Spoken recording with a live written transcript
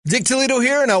Dick Toledo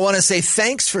here, and I want to say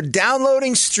thanks for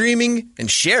downloading, streaming,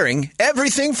 and sharing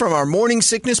everything from our Morning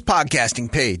Sickness podcasting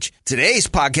page. Today's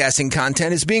podcasting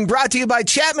content is being brought to you by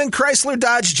Chapman Chrysler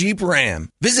Dodge Jeep Ram.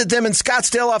 Visit them in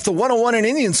Scottsdale off the 101 in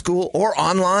Indian School or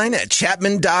online at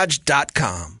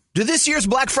chapmandodge.com. Do this year's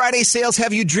Black Friday sales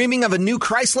have you dreaming of a new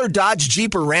Chrysler, Dodge,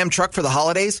 Jeep, or Ram truck for the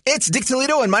holidays? It's Dick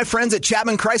Toledo and my friends at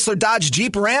Chapman Chrysler, Dodge,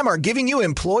 Jeep, Ram are giving you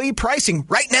employee pricing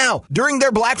right now during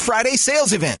their Black Friday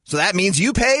sales event. So that means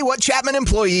you pay what Chapman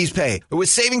employees pay. With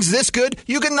savings this good,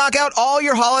 you can knock out all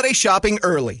your holiday shopping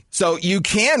early. So you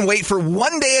can wait for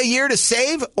one day a year to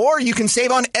save, or you can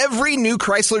save on every new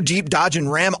Chrysler, Jeep, Dodge,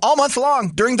 and Ram all month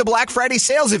long during the Black Friday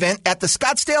sales event at the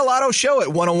Scottsdale Auto Show at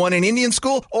 101 in Indian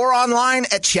School or online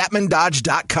at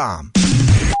chapmandodge.com.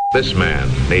 This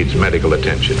man needs medical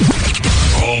attention.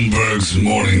 Holmberg's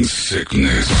Morning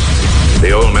Sickness.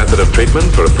 The old method of treatment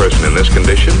for a person in this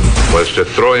condition was to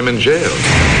throw him in jail.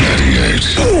 98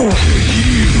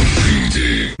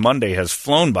 KUPD. Monday has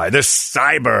flown by. This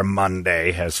Cyber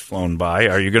Monday has flown by.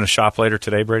 Are you going to shop later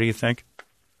today, Brady, you think?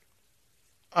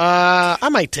 I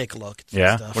might take a look at some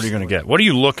Yeah? stuff. What are you going to get? What are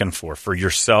you looking for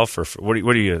yourself? Or for,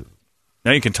 what do you...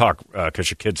 Now you can talk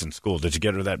because your kid's in school. Did you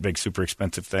get her that big, super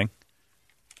expensive thing?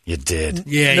 You did.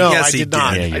 Yeah, No, yes, I he did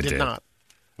not. Yeah, you I did did. not.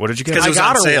 What did you get? Because it I was got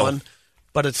on her sale. one,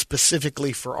 but it's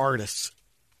specifically for artists.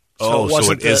 Oh, so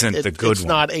wasn't it isn't the good it's one.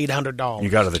 not $800. You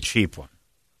got her the cheap one.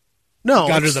 No,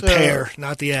 Got her it's, the pear,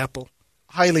 not the apple.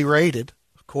 highly rated,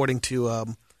 according to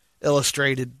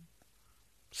Illustrated.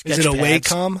 Is it a Sketchpads.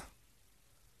 Wacom?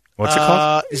 What's it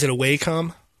called? Is it a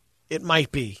Wacom? It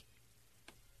might be.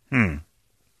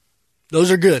 Those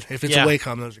are good. If it's Yeah. a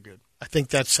Wacom, those are good. I think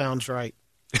that sounds right.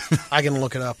 I can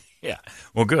look it up. Yeah.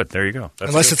 Well, good. There you go.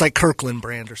 That's Unless good. it's like Kirkland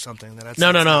brand or something. Then that's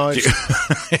No.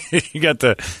 It's, You got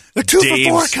the A 2 for $4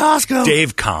 Dave's- Costco.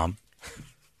 Dave Com.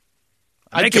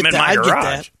 I'd Make him get in that. my I'd get garage.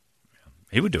 that.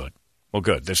 He would do it. Well,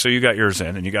 good. So you got yours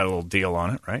in, and you got a little deal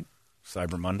on it, right?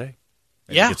 Cyber Monday.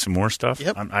 Maybe Yeah. Get some more stuff.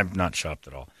 Yep. I've not shopped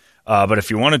at all. But if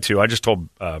you wanted to, I just told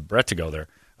Brett to go there.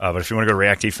 But if you want to go to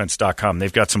reactdefense.com,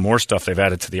 they've got some more stuff they've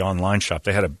added to the online shop.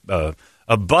 They had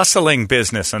a bustling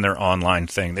business on their online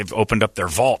thing. They've opened up their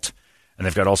vault, and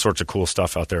they've got all sorts of cool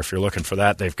stuff out there. If you're looking for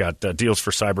that, they've got deals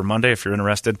for Cyber Monday. If you're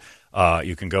interested,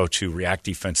 you can go to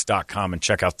reactdefense.com and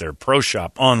check out their pro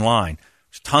shop online.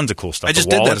 There's tons of cool stuff. I just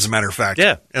The did that, wallets. as a matter of fact.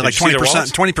 Yeah. And Did like you see their 20%,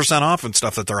 wallets? 20% off and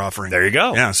stuff that they're offering. There you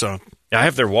go. Yeah, so Yeah, I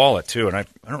have their wallet, too, and I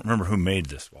don't remember who made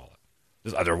this wallet.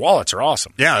 Their wallets are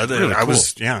awesome. yeah, Really I cool.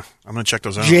 was. Yeah, I'm gonna check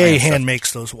those out. Jay hand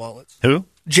makes those wallets. Who?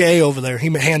 Jay over there, he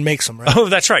hand makes them, right? Oh,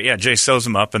 that's right. Yeah, Jay sews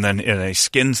them up and then he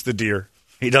skins the deer.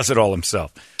 He does it all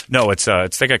himself. No, it's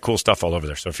they got cool stuff all over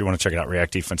there. So if you want to check it out,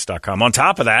 reactdefense.com. On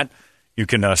top of that, you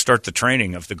can start the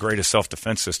training of the greatest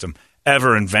self-defense system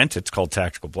ever invented. It's called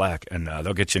Tactical Black, and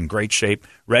they'll get you in great shape,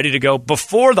 ready to go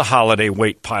before the holiday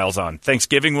weight piles on.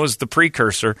 Thanksgiving was the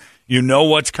precursor. You know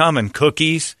what's coming.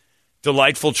 Cookies,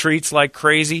 delightful treats like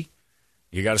crazy.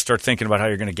 You got to start thinking about how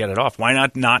you're going to get it off. Why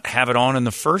not have it on in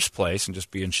the first place and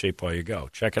just be in shape while you go?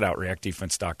 Check it out,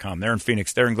 reactdefense.com. They're in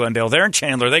Phoenix. They're in Glendale. They're in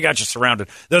Chandler. They got you surrounded.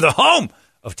 They're the home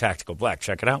of Tactical Black.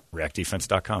 Check it out,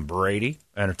 reactdefense.com. Brady,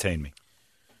 entertain me.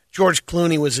 George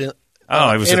Clooney was in.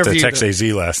 Oh, he was at the interviewed- Tex AZ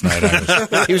last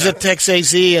night. He was at Tex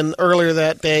AZ, and earlier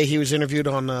that day he was interviewed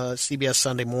on CBS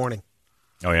Sunday Morning.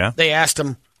 Oh, yeah? They asked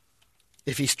him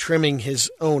if he's trimming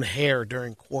his own hair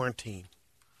during quarantine.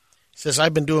 He says,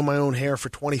 I've been doing my own hair for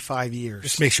 25 years.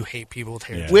 Just makes you hate people with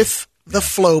hair. Yeah. With the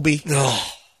Flowbee.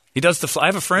 He does the. I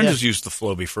have a friend Yeah. who's used the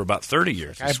Flowbee for about 30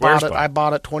 years. He I swears bought it. by I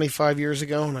bought it 25 years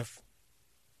ago, and I've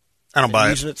I don't been buy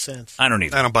using it. it since. I don't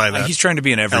either. I don't buy that. He's trying to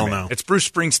be an everyman. Hell no. It's Bruce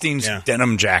Springsteen's Yeah.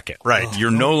 denim jacket. Right.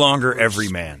 You're no longer every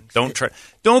man. Don't try.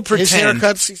 Don't pretend. His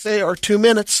haircuts, he say, are 2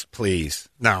 minutes. Please.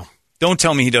 No. Don't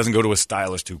tell me he doesn't go to a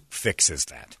stylist who fixes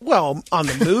that. Well, on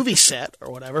the movie set or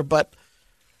whatever, but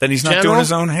Then he's not General, doing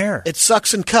his own hair. it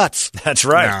sucks and cuts. That's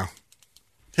right. No.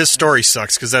 His story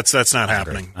sucks because that's not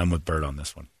happening. I'm with Bert on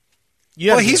this one. You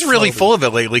Well, have to he's get really Flowbee. full of it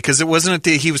lately because it wasn't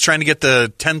he was trying to get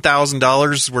the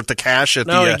 $10,000 worth of cash at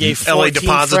No, he the gave LA 14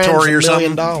 Depository friends or $1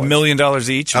 something. million. $1 million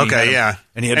each. And he had Okay, him- yeah.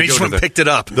 And he had to just go went to and picked it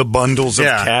up. the bundles of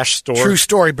Yeah. cash store. True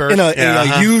story, Bert. In a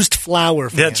Yeah. used flower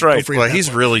fan. That's right. Don't forget Well, that he's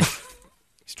part. really He's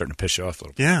starting to piss you off a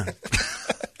little bit. yeah.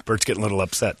 Bert's getting a little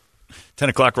upset. 10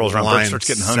 o'clock rolls around. Bert Lion starts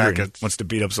getting hungry sack and it. wants to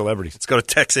beat up celebrities. Let's go to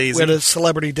Texas. We had a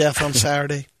celebrity death on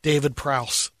Saturday. David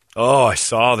Prowse, Oh, I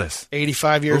saw this.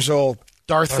 85 years old.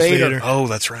 Darth Darth Vader. Vader. Oh,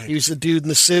 that's right. He was the dude in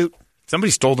the suit.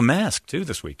 Somebody stole the mask, too,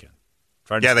 this weekend.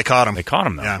 Yeah, they caught him. They caught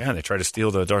him, though. Yeah. Yeah, they tried to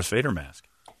steal the Darth Vader mask.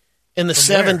 In the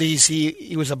From where? 70s,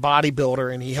 he was a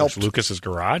bodybuilder, and he helped. Lucas's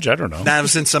garage? I don't know. That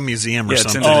was in some museum or Yeah,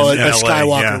 it's in something. Oh, in at LA,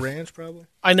 Skywalker yeah. Ranch, probably.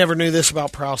 I never knew this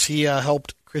about Prowse. He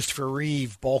helped Christopher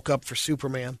Reeve bulk up for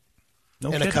Superman No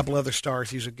and kidding. a couple other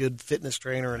stars. He was a good fitness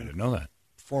trainer I and didn't know that.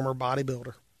 former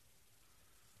bodybuilder.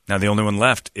 Now, the only one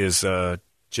left is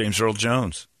James Earl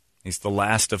Jones. He's the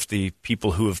last of the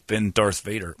people who have been Darth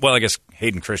Vader. Well, I guess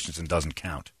Hayden Christensen doesn't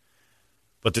count.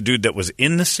 But the dude that was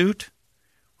in the suit,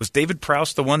 was David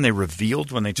Prowse the one they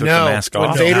revealed when they took the mask when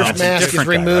off? Vader's It's a mask is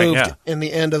different guy, right? removed Yeah. in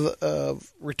the end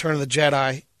of Return of the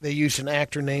Jedi, they used an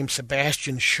actor named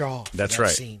Sebastian Shaw. For That's that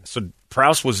right. Scene. So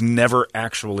Prowse was never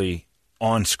actually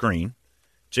on screen.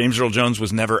 James Earl Jones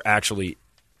was never actually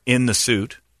in the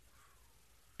suit.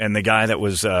 And the guy that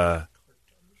was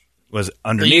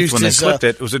underneath used when they his, clipped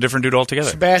it was a different dude altogether.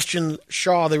 Sebastian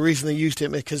Shaw, the reason they used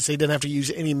him is because they didn't have to use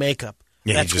any makeup.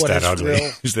 Yeah, That's he's just what that his ugly.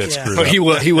 real- He's that yeah. screwed But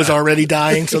up. he was already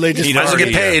dying, so they just He'd Doesn't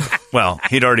already, get paid. well,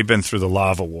 he'd already been through the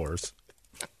lava wars.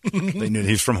 They knew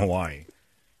he's from Hawaii.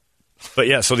 But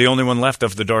yeah, so the only one left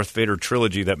of the Darth Vader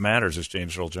trilogy that matters is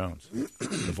James Earl Jones.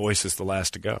 The voice is the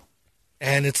last to go.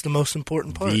 and it's the most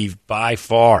important part. By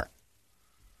far.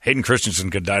 Hayden Christensen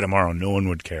could die tomorrow. No one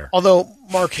would care. Although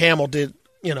Mark Hamill did,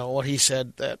 what he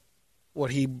said, that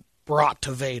what he brought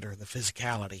to Vader, the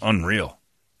physicality, Unreal.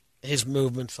 his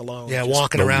movements alone. Yeah, just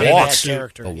walking The around in walk, that suit.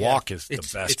 character. the yeah. walk is the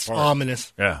It's best it's part.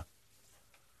 ominous. Yeah.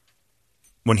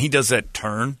 When he does that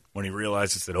turn, when he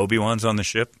realizes that Obi-Wan's on the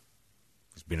ship,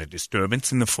 there's been a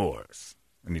disturbance in the Force.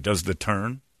 And he does the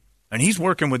turn, and he's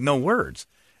working with no words.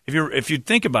 If you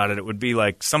think about it, it would be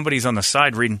like somebody's on the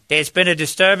side reading, "There's been a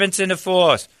disturbance in the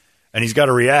Force." And he's got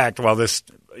to react while this,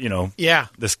 Yeah.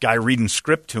 this guy reading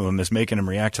script to him is making him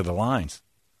react to the lines.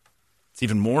 It's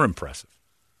even more impressive.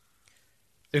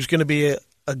 There's going to be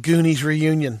a Goonies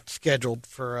reunion scheduled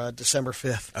for December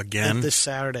 5th. Again? This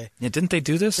Saturday. Yeah, didn't they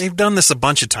do this? They've done this a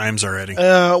bunch of times already.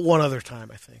 One other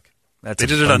time, I think. That's They a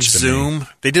did it on bunch to me. Zoom.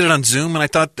 They did it on Zoom, and I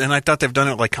thought they've done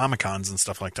it like Comic-Cons and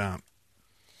stuff like that.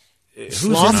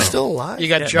 Sloth's still alive. You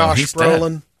got Yeah, no, Josh he's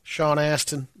Brolin, Sean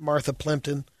Astin, Martha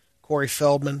Plimpton, Corey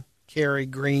Feldman, Cary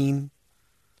Green,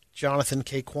 Jonathan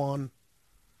K. Kwan.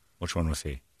 Which one was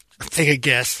he? Take a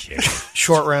guess.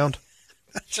 Short round.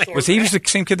 Was he the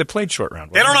same kid that played Short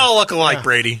Round? They don't all look alike,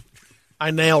 Brady.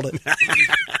 I nailed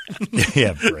it.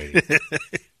 Yeah, Brady.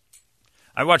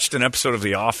 I watched an episode of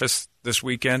The Office this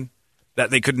weekend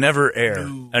that they could never air,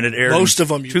 and it aired Most in of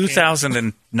them you can't.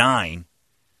 2009.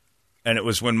 And it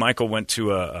was when Michael went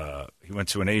to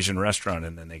an Asian restaurant,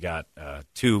 and then they got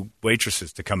two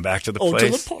waitresses to come back to the Oh, to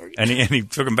place, the party. and he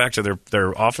took them back to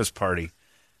their office party.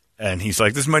 And he's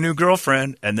like, "This is my new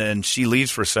girlfriend." And then she leaves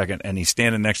for a second, and he's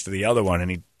standing next to the other one, and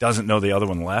he doesn't know the other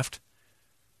one left.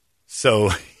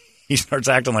 So he starts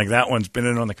acting like that one's been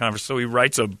in on the conversation. So he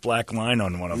writes a black line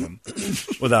on one of them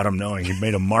without him knowing. He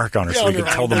made a mark on her so he could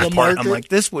tell them with a apart. I'm marker. like,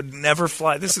 this would never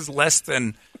fly. This is less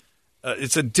than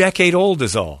it's a decade old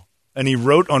is all. And he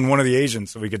wrote on one of the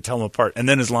Asians so we could tell them apart. And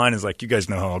then his line is like, "You guys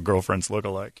know how all girlfriends look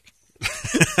alike."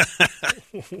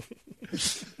 I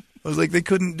was like, they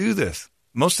couldn't do this.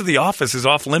 Most of The Office is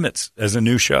off limits as a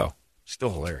new show.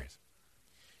 Still hilarious.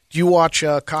 Do you watch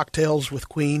Cocktails with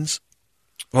Queens?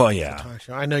 Well, yeah.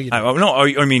 I know you do.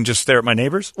 I mean, just stare at my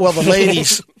neighbors? Well, the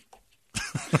ladies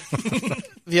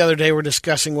the other day were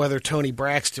discussing whether Toni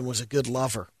Braxton was a good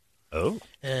lover. Oh.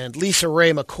 And Lisa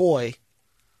Ray McCoy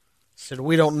said,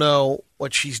 "We don't know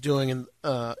what she's doing in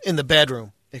the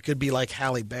bedroom. It could be like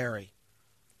Halle Berry."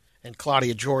 And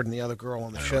Claudia Jordan, the other girl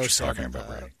on the show, said, talking about,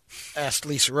 Brady. asked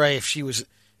Lisa Ray if she was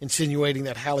insinuating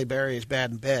that Halle Berry is bad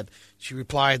in bed. She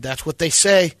replied, "That's what they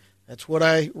say. That's what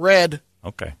I read."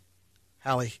 Okay.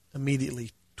 Halle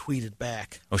immediately tweeted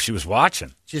back, Oh, she was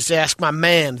watching. "Just ask my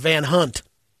man, Van Hunt.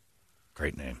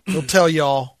 Great name. He'll tell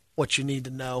y'all what you need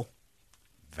to know."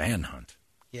 Van Hunt.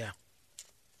 Yeah.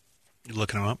 You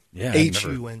looking them up? Yeah.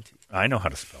 Hunt. I know how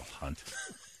to spell Hunt.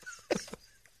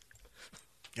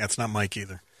 Yeah, it's not Mike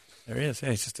either. There he is. Yeah,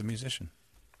 he's just a musician.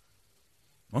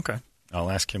 Okay. I'll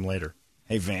ask him later.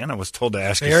 Hey, Van, I was told to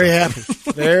ask Very you happy.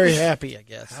 something. Very happy, I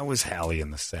guess. How was Hallie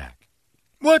in the sack?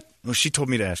 What? Well, she told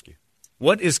me to ask you.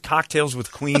 What is Cocktails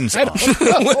with Queens on?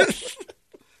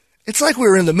 It's like we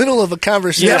were in the middle of a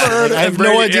conversation. Yeah. I have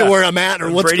no idea where I'm at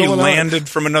or what's Brady going on. landed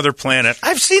from another planet.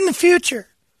 I've seen the future.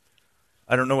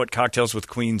 I don't know what Cocktails with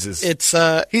Queens is. It's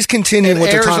He's continuing what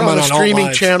they're airs talking on about the on streaming Alt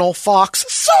Lives. channel Fox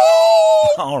Soul.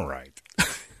 All right.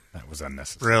 That was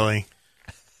unnecessary. Really?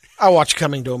 I watched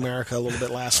Coming to America a little bit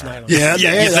last night. Yeah,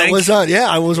 Yeah, yeah, you that think? was on. Yeah,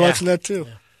 I was watching that too.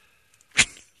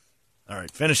 All right,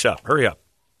 finish up. Hurry up.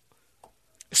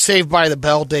 Saved by the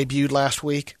Bell debuted last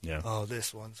week, Yeah. Oh,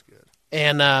 this one's good.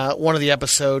 and one of the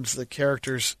episodes, the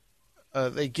characters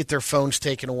they get their phones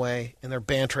taken away, and they're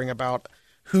bantering about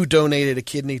who donated a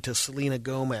kidney to Selena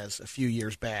Gomez a few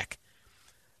years back.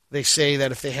 They say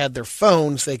that if they had their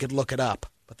phones, they could look it up,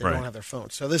 but they don't have their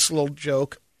phones. So this little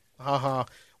joke,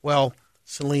 well,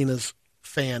 Selena's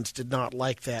fans did not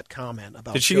like that comment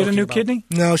about. Did she get a new kidney?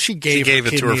 No, she gave it to her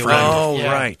kidney friend. away. Oh,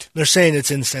 right. They're saying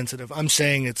it's insensitive. I'm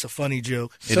saying it's a funny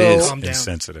joke. It is Calm down.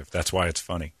 insensitive. That's why it's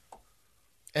funny.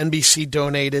 NBC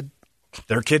donated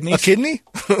Their kidneys? A kidney?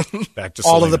 Back to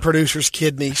all Selena. of the producers'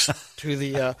 kidneys to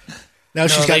the. Now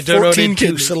she's they got 14 donated to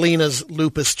kidneys. Selena's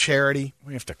lupus charity.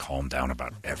 We have to calm down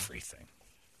about everything.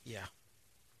 Yeah.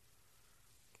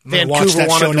 I'm going to watch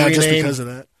that show now just because of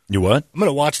that. You what? I'm going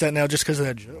to watch that now just because of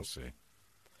that joke. We'll see.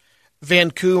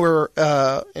 Vancouver,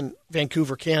 in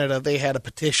Vancouver, Canada, they had a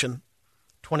petition,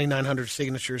 2,900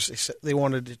 signatures. They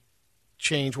wanted to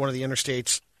change one of the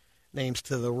interstate's names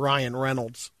to the Ryan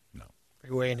Reynolds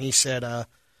freeway, and he said,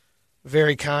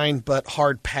 very kind but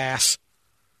hard pass.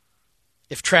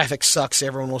 If traffic sucks,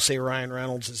 everyone will say Ryan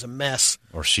Reynolds is a mess.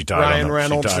 Or she died Ryan on the,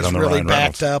 Reynolds she died is on the really Ryan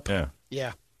backed Reynolds. up.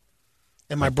 Yeah.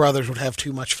 And my brothers would have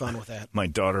too much fun with that. My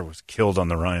daughter was killed on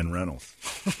the Ryan Reynolds.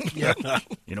 Yeah.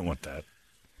 You don't want that.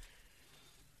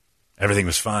 Everything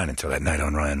was fine until that night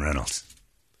on Ryan Reynolds.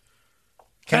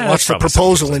 Can't Yeah, watch The that's probably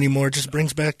Proposal something. anymore. It just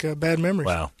brings back bad memories.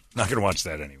 Wow. Not going to watch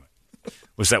that anyway.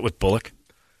 Was that with Bullock?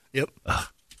 Yep.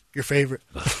 Your favorite.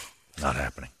 Not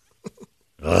happening.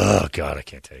 Oh, God, I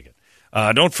can't take it.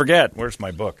 Don't forget, where's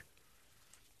my book?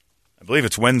 I believe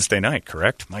it's Wednesday night,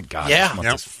 correct? My God, this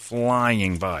month is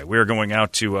flying by. We're going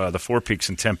out to the Four Peaks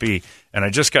in Tempe, and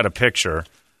I just got a picture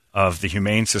of the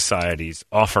Humane Society's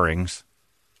offerings.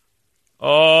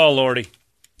 Oh, Lordy.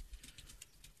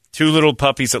 2 little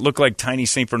puppies that look like tiny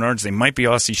St. Bernards. They might be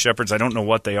Aussie Shepherds. I don't know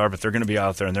what they are, but they're going to be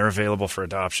out there, and they're available for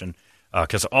adoption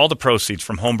because all the proceeds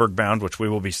from Homburg Bound, which we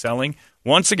will be selling,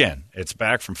 once again, it's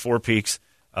back from Four Peaks.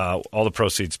 All the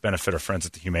proceeds benefit our friends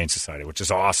at the Humane Society, which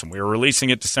is awesome. We are releasing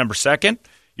it December 2nd.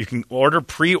 You can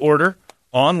pre-order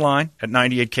online at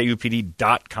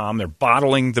 98kupd.com. They're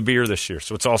bottling the beer this year,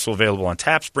 so it's also available on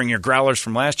taps. Bring your growlers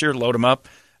from last year, load them up,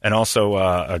 and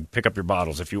also pick up your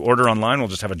bottles. If you order online, we'll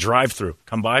just have a drive-through.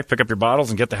 Come by, pick up your bottles,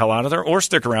 and get the hell out of there, or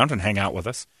stick around and hang out with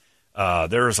us.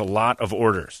 There is a lot of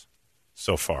orders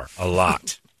so far, a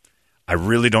lot. I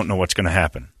really don't know what's going to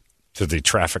happen to the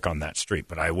traffic on that street,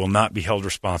 but I will not be held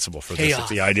responsible for this if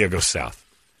the idea goes south.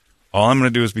 All I'm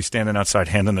going to do is be standing outside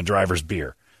handing the drivers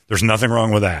beer. There's nothing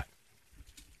wrong with that.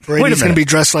 Brady's going to be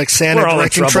dressed like Santa We're all in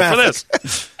directing trouble traffic. for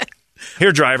this.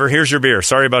 Here, driver, here's your beer.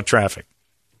 Sorry about traffic.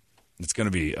 It's going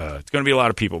to be a lot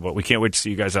of people, but we can't wait to see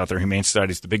you guys out there. Humane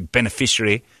Society is the big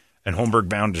beneficiary, and Homburg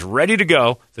Bound is ready to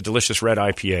go. The delicious red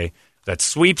IPA that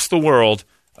sweeps the world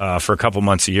for a couple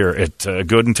months a year. It's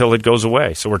good until it goes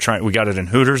away. So we got it in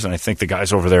Hooters, and I think the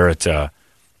guys over there at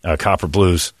Copper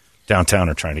Blues downtown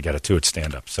are trying to get it to its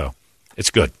stand-up. So it's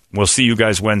good. We'll see you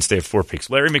guys Wednesday at Four Peaks.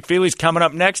 Larry McFeely's coming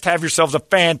up next. Have yourselves a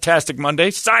fantastic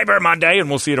Monday, Cyber Monday, and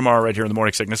we'll see you tomorrow right here in the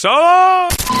Morning Sickness. Oh!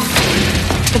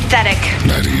 Pathetic.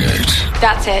 98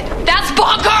 That's it. That's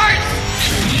bonkers!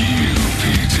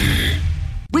 KUPD.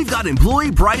 We've got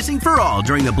employee pricing for all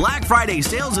during the Black Friday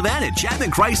sales event at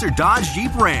Chapman Chrysler Dodge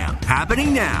Jeep Ram,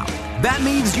 happening now. That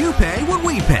means you pay what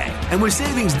we pay. And with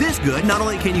savings this good, not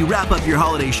only can you wrap up your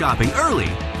holiday shopping early,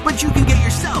 but you can get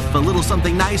yourself a little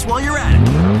something nice while you're at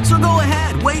it. So go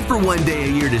ahead, wait for one day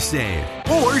a year to save.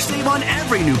 Or save on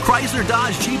every new Chrysler,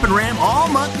 Dodge, Jeep, and Ram all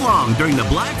month long during the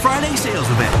Black Friday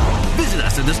sales event. Visit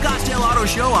us at the Scottsdale Auto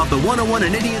Show off the 101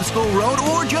 and Indian School Road,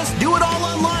 or just do it all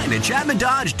online at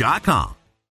ChapmanDodge.com.